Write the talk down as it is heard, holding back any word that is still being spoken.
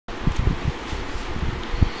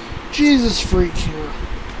Jesus freak here.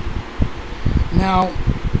 Now,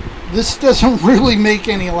 this doesn't really make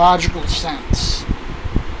any logical sense,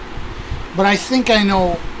 but I think I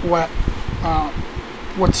know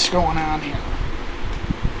what's going on here.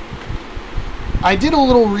 I did a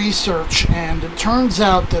little research, and it turns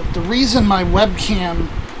out that the reason my webcam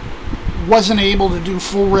wasn't able to do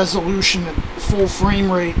full resolution at full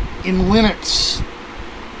frame rate in Linux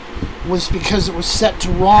was because it was set to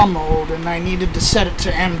RAW mode, and I needed to set it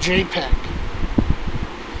to JPEG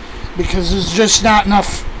because there's just not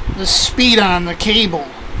enough the speed on the cable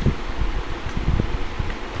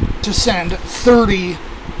to send 30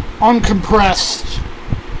 uncompressed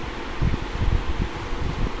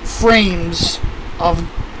frames of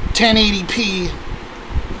 1080p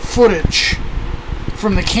footage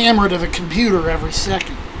from the camera to the computer every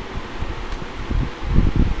second.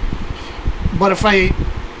 But if I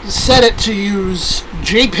set it to use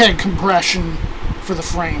JPEG compression for the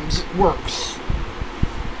frames, it works.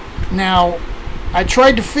 Now, I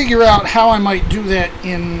tried to figure out how I might do that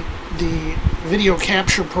in the video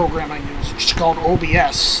capture program I use, which is called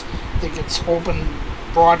OBS. I think it's Open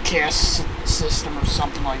Broadcast System or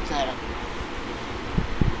something like that.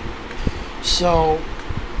 So,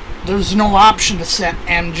 there's no option to set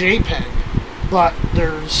JPEG, but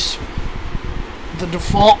there's the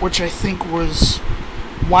default, which I think was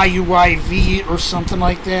YUIV or something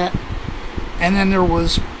like that, and then there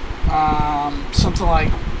was something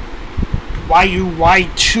like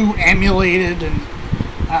YUY2 emulated, and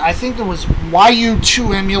I think there was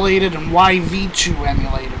YU2 emulated and YV2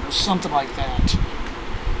 emulated or something like that.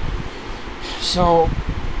 So,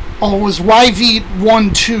 oh, it was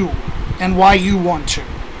YV12 and YU12.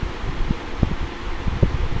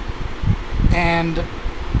 And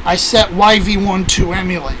I set YV12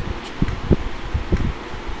 emulated.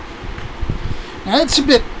 Now that's a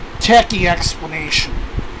bit techie explanation.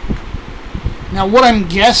 Now what I'm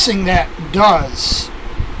guessing that does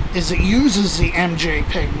is it uses the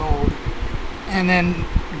JPEG mode and then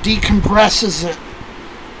decompresses it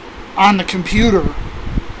on the computer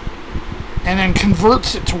and then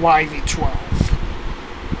converts it to YV12.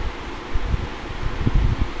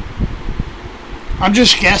 I'm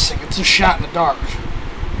just guessing. It's a shot in the dark.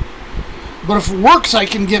 But if it works, I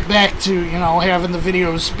can get back to, you know, having the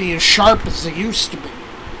videos be as sharp as they used to be,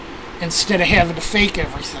 instead of having to fake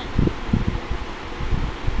everything.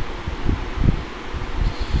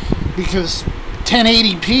 Because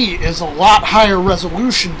 1080p is a lot higher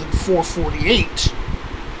resolution than 448.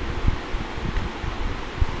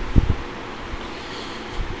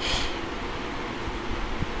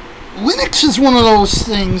 Linux is one of those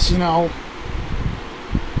things, you know,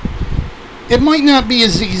 it might not be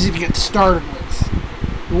as easy to get started with.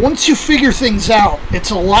 Once you figure things out, it's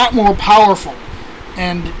a lot more powerful,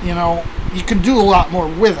 and, you know, you can do a lot more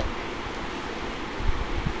with it.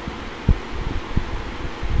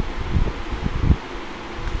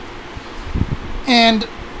 And,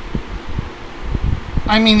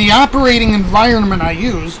 I mean, the operating environment I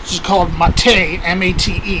used is called Mate,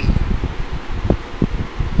 M-A-T-E.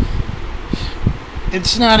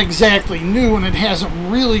 It's not exactly new, and it hasn't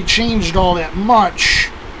really changed all that much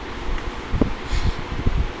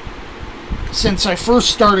since I first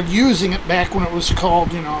started using it back when it was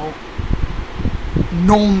called, you know,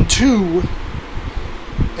 GNOME 2.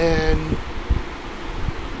 And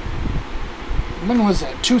when was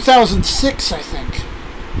that? 2006, I think.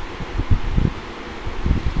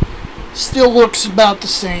 Still looks about the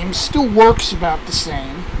same, still works about the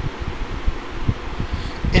same.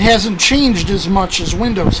 It hasn't changed as much as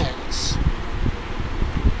Windows has.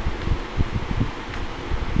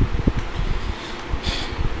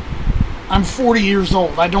 I'm 40 years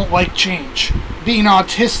old. I don't like change. Being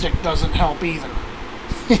autistic doesn't help either.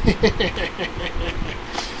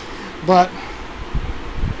 But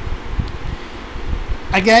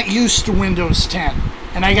I got used to Windows 10,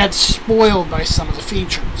 and I got spoiled by some of the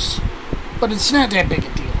features. But it's not that big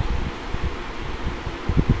a deal.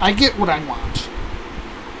 I get what I want.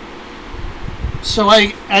 So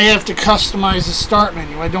I have to customize the start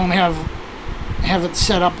menu. I don't have it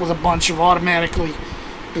set up with a bunch of automatically,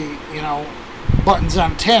 you know, buttons on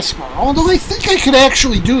the taskbar. Although I think I could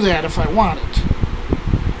actually do that if I wanted.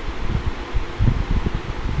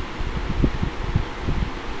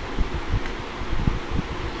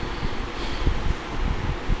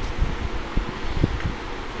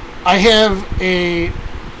 I have a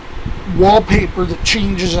wallpaper that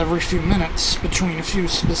changes every few minutes between a few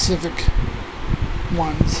specific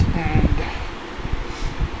ones, and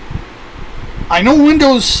I know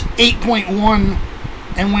Windows 8.1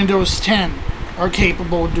 and Windows 10 are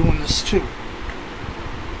capable of doing this too.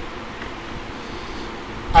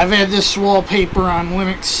 I've had this wallpaper on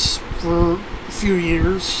Linux for a few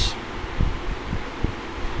years.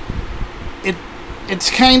 It's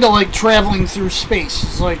kind of like traveling through space.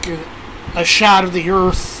 It's like a shot of the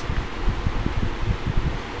Earth.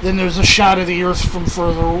 Then there's a shot of the Earth from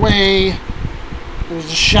further away. There's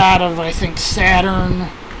a shot of, I think, Saturn.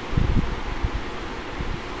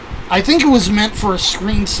 I think it was meant for a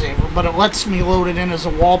screensaver, but it lets me load it in as a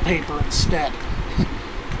wallpaper instead.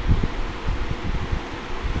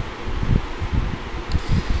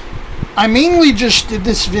 I mainly just did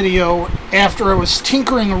this video after I was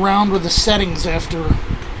tinkering around with the settings after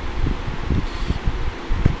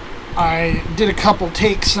I did a couple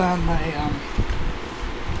takes on my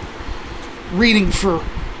reading for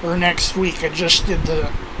next week. I just did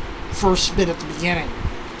the first bit at the beginning.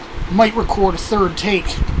 Might record a third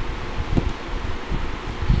take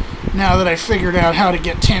now that I figured out how to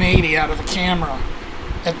get 1080 out of the camera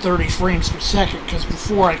at 30 frames per second, because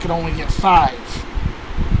before I could only get 5.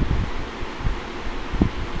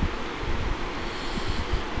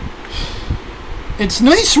 It's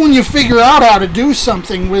nice when you figure out how to do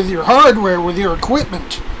something with your hardware, with your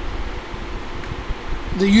equipment,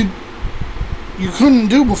 that you couldn't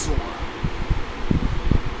do before.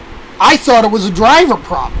 I thought it was a driver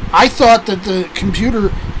problem. I thought that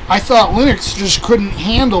I thought Linux just couldn't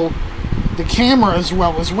handle the camera as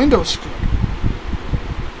well as Windows could.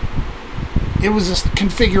 It was a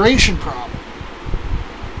configuration problem.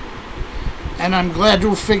 And I'm glad to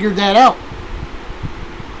have figured that out.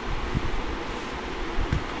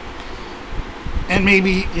 And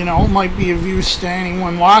maybe, you know, might be of use to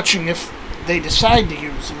anyone watching if they decide to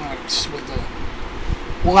use Linux with the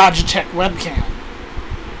Logitech webcam.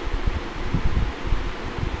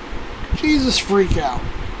 Jesus, freak out.